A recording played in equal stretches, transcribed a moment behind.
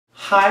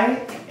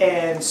Hi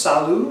and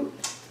salut.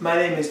 My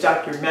name is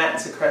Dr. Matt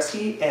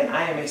Zakreski and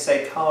I am a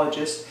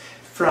psychologist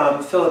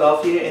from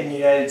Philadelphia in the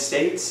United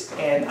States,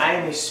 and I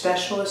am a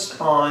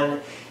specialist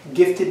on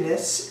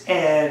giftedness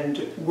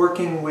and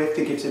working with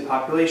the gifted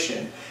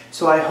population.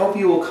 So I hope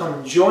you will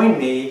come join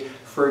me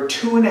for a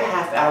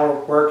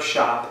 2.5-hour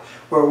workshop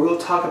where we'll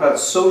talk about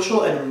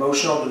social and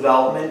emotional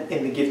development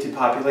in the gifted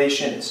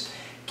populations.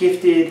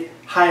 Gifted,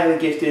 highly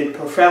gifted,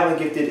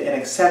 profoundly gifted, and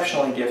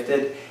exceptionally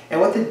gifted, and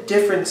what the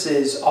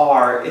differences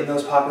are in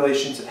those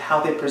populations and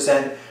how they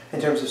present in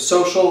terms of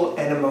social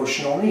and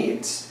emotional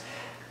needs.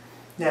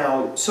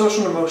 Now,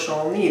 social and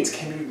emotional needs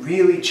can be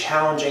really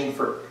challenging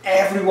for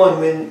everyone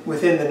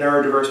within the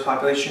neurodiverse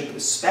population, but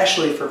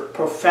especially for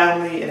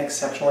profoundly and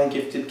exceptionally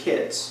gifted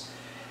kids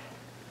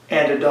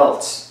and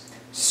adults.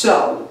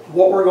 So,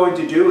 what we're going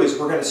to do is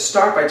we're going to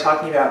start by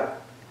talking about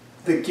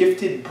the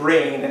gifted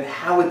brain and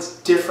how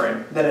it's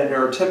different than a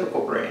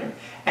neurotypical brain,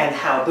 and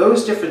how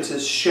those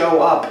differences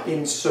show up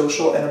in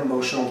social and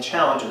emotional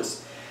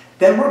challenges.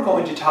 Then we're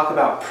going to talk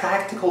about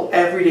practical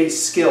everyday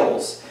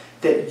skills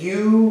that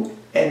you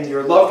and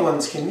your loved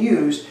ones can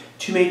use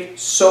to make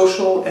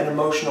social and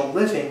emotional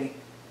living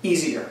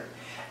easier.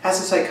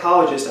 As a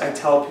psychologist, I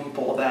tell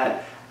people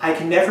that I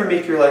can never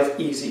make your life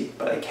easy,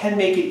 but I can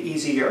make it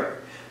easier.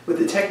 With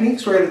the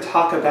techniques we're going to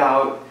talk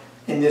about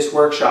in this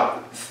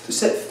workshop,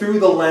 set through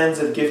the lens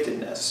of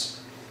giftedness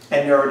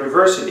and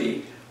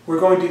neurodiversity, we're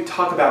going to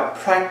talk about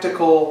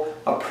practical,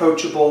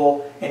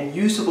 approachable, and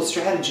usable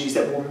strategies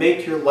that will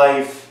make your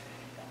life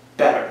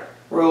better.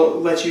 We'll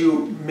let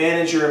you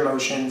manage your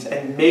emotions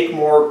and make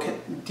more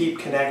deep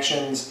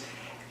connections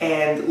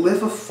and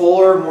live a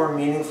fuller, more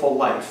meaningful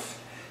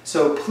life.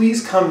 So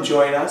please come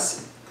join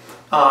us.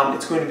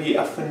 It's going to be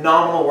a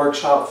phenomenal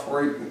workshop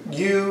for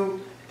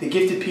you, the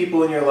gifted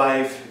people in your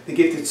life, the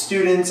gifted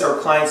students or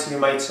clients you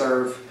might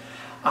serve.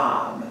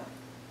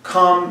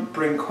 Come,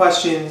 bring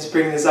questions,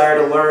 bring the desire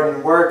to learn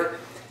and work,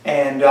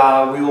 and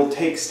we will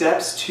take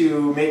steps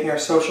to making our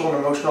social and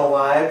emotional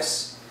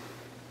lives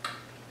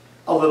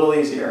a little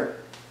easier.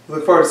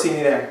 Look forward to seeing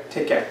you there.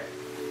 Take care.